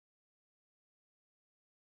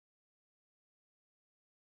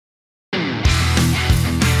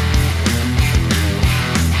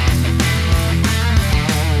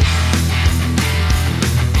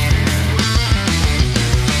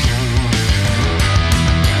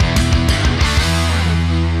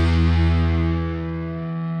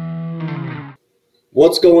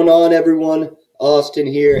What's going on, everyone? Austin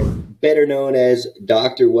here, better known as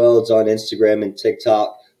Dr. Welds on Instagram and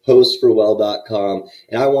TikTok, host for Weld.com,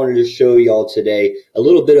 and I wanted to show y'all today a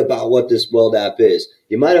little bit about what this Weld app is.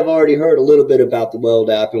 You might have already heard a little bit about the Weld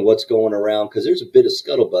app and what's going around, because there's a bit of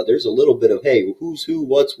scuttlebutt. There's a little bit of, hey, who's who,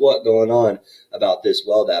 what's what going on about this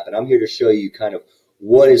Weld app, and I'm here to show you kind of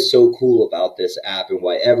what is so cool about this app and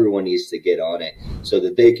why everyone needs to get on it so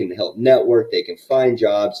that they can help network, they can find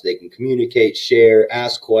jobs, they can communicate, share,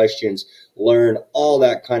 ask questions, learn all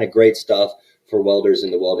that kind of great stuff for welders in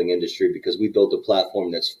the welding industry, because we built a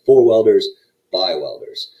platform that's for welders by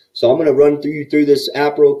welders. So I'm going to run you through this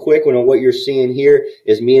app real quick. What you're seeing here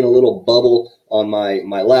is me in a little bubble on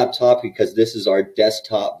my laptop, because this is our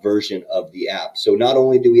desktop version of the app. So not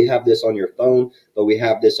only do we have this on your phone, but we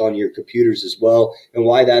have this on your computers as well. And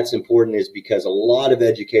why that's important is because a lot of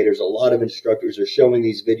educators, a lot of instructors are showing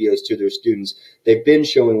these videos to their students. They've been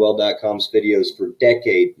showing Weld.com's videos for a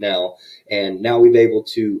decade now, and now we've been able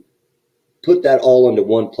to put that all into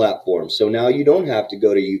one platform. So now you don't have to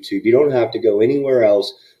go to YouTube. You don't have to go anywhere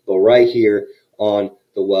else, but right here on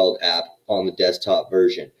the Weld app on the desktop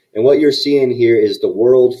version. And what you're seeing here is the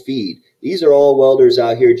world feed. These are all welders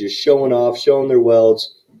out here just showing off, showing their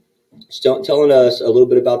welds, telling us a little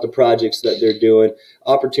bit about the projects that they're doing,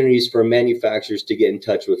 opportunities for manufacturers to get in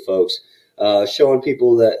touch with folks, showing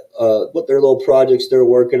people that what their little projects they're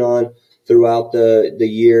working on throughout the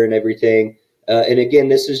year and everything. And again,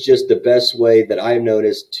 this is just the best way that I've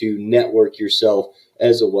noticed to network yourself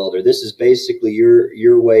as a welder. This is basically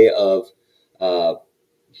your way of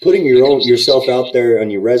putting yourself out there on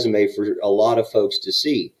your resume for a lot of folks to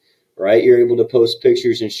see, right? You're able to post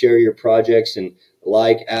pictures and share your projects and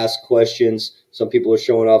ask questions. Some people are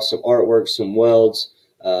showing off some artwork, some welds.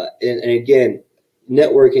 And again,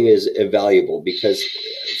 networking is invaluable because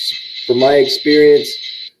from my experience,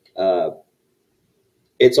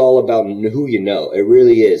 it's all about who you know. It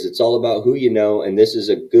really is. It's all about who you know, and this is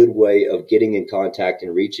a good way of getting in contact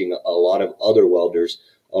and reaching a lot of other welders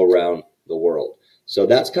around the world. So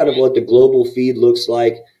that's kind of what the global feed looks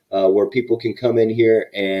like, where people can come in here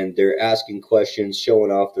and they're asking questions,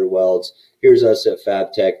 showing off their welds. Here's us at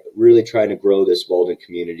FabTech, really trying to grow this welding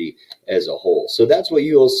community as a whole. So that's what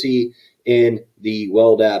you will see in the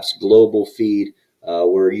Weld app's global feed,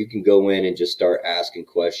 where you can go in and just start asking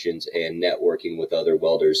questions and networking with other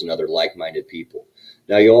welders and other like-minded people.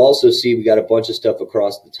 Now you'll also see we got a bunch of stuff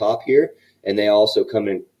across the top here, and they also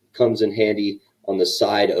comes in handy on the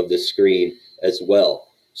side of the screen as well.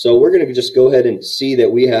 So we're going to just go ahead and see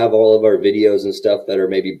that we have all of our videos and stuff that are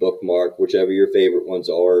maybe bookmarked, whichever your favorite ones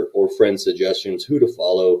are, or friend suggestions, who to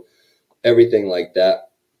follow, everything like that.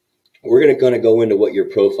 We're going to go into what your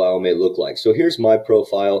profile may look like. So here's my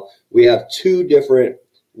profile. We have two different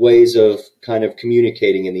ways of kind of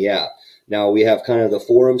communicating in the app. Now we have kind of the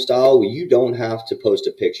forum style where you don't have to post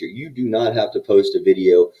a picture. You do not have to post a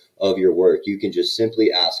video of your work. You can just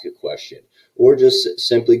simply ask a question or just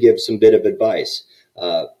simply give some bit of advice.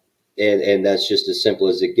 And that's just as simple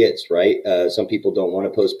as it gets, right? Some people don't want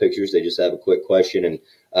to post pictures. They just have a quick question, and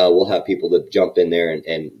we'll have people that jump in there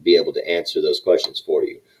and be able to answer those questions for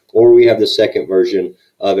you. Or we have the second version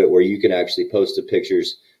of it where you can actually post the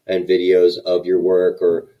pictures and videos of your work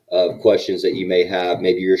or questions that you may have.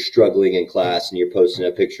 Maybe you're struggling in class and you're posting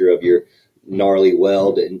a picture of your gnarly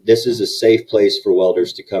weld. And this is a safe place for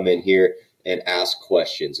welders to come in here and ask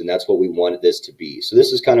questions. And that's what we wanted this to be. So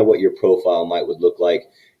this is kind of what your profile would look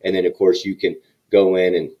like. And then, of course, you can go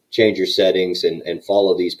in and change your settings and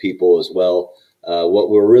follow these people as well. What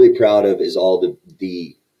we're really proud of is all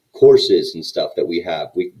the courses and stuff that we have.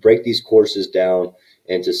 We break these courses down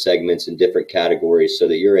into segments and different categories so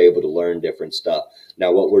that you're able to learn different stuff.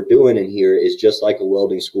 Now, what we're doing in here is just like a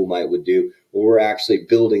welding school would do, where we're actually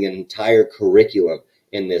building an entire curriculum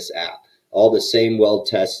in this app. All the same weld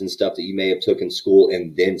tests and stuff that you may have took in school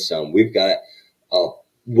and then some. We've got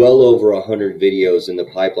well over 100 videos in the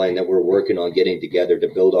pipeline that we're working on getting together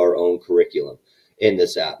to build our own curriculum in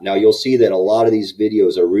this app. Now you'll see that a lot of these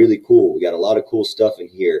videos are really cool. We got a lot of cool stuff in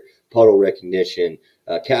here: puddle recognition,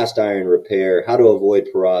 cast iron repair, how to avoid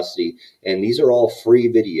porosity, and these are all free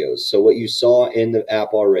videos. So what you saw in the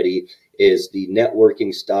app already is the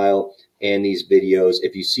networking style and these videos.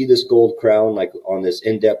 If you see this gold crown, like on this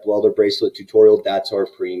in-depth welder bracelet tutorial, that's our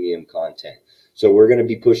premium content. So we're going to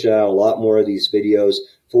be pushing out a lot more of these videos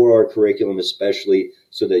for our curriculum, especially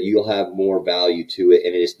so that you'll have more value to it.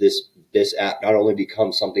 And it is this app not only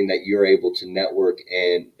becomes something that you're able to network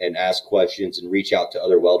and ask questions and reach out to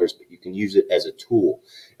other welders, but you can use it as a tool.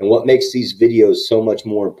 And what makes these videos so much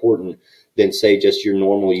more important than, say, just your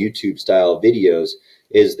normal YouTube style videos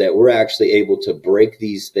is that we're actually able to break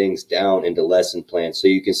these things down into lesson plans. So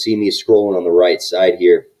you can see me scrolling on the right side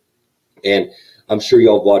here. And I'm sure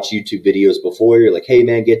y'all watched YouTube videos before. You're like, hey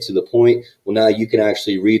man, get to the point. Well, now you can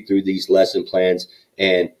actually read through these lesson plans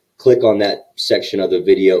and click on that section of the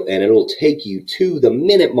video, and it'll take you to the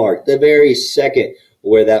minute mark, the very second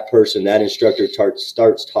where that person, that instructor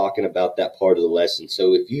starts talking about that part of the lesson.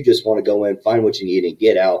 So if you just want to go in, find what you need, and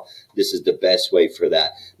get out, this is the best way for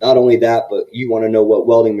that. Not only that, but you want to know what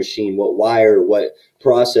welding machine, what wire, what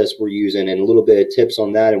process we're using, and a little bit of tips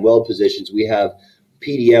on that and weld positions. We have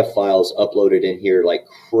PDF files uploaded in here like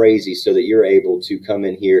crazy so that you're able to come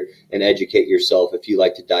in here and educate yourself if you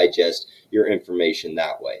like to digest your information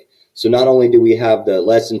that way. So not only do we have the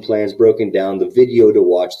lesson plans broken down, the video to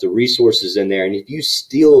watch, the resources in there, and if you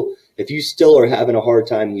still are having a hard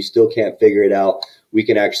time and you still can't figure it out, we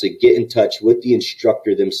can actually get in touch with the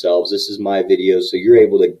instructor themselves. This is my video, so you're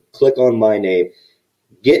able to click on my name,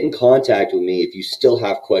 get in contact with me if you still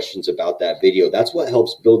have questions about that video. That's what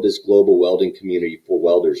helps build this global welding community for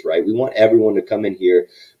welders, right? We want everyone to come in here,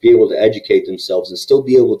 be able to educate themselves, and still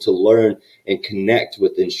be able to learn and connect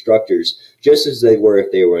with instructors just as they were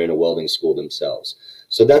if they were in a welding school themselves.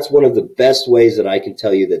 So that's one of the best ways that I can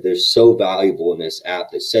tell you that they're so valuable in this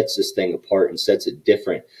app that sets this thing apart and sets it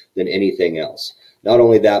different than anything else. Not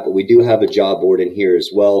only that, but we do have a job board in here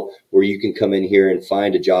as well, where you can come in here and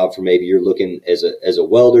find a job for maybe you're looking as a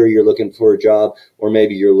welder, you're looking for a job, or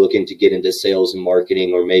maybe you're looking to get into sales and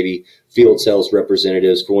marketing, or maybe field sales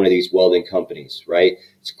representatives for one of these welding companies, right?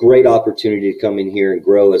 It's a great opportunity to come in here and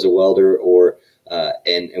grow as a welder, or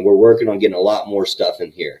and we're working on getting a lot more stuff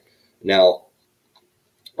in here. Now,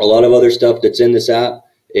 a lot of other stuff that's in this app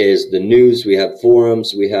is the news. We have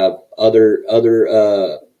forums, we have other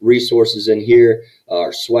resources in here,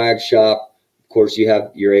 our swag shop. Of course,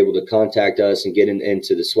 you're able to contact us and get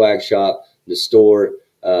into the swag shop, the store.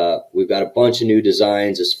 We've got a bunch of new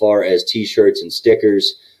designs as far as t-shirts and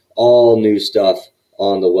stickers, all new stuff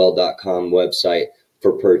on the Weld.com website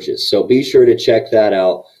for purchase. So be sure to check that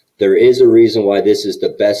out. There is a reason why this is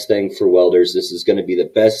the best thing for welders. This is going to be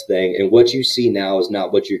the best thing. And what you see now is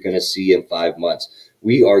not what you're going to see in 5 months.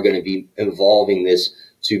 We are going to be evolving this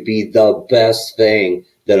to be the best thing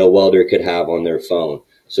that a welder could have on their phone.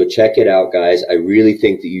 So check it out, guys. I really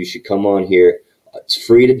think that you should come on here. It's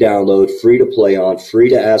free to download, free to play on, free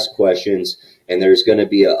to ask questions, and there's going to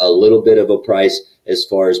be a little bit of a price as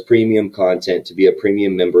far as premium content to be a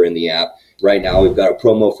premium member in the app. Right now, we've got a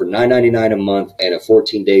promo for $9.99 a month and a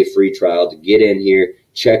 14-day free trial to get in here,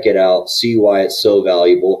 check it out, see why it's so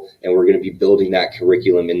valuable, and we're going to be building that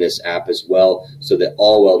curriculum in this app as well so that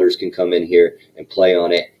all welders can come in here and play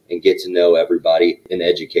on it and get to know everybody and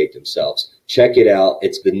educate themselves. Check it out.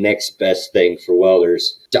 It's the next best thing for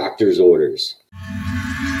welders. Doctor's orders.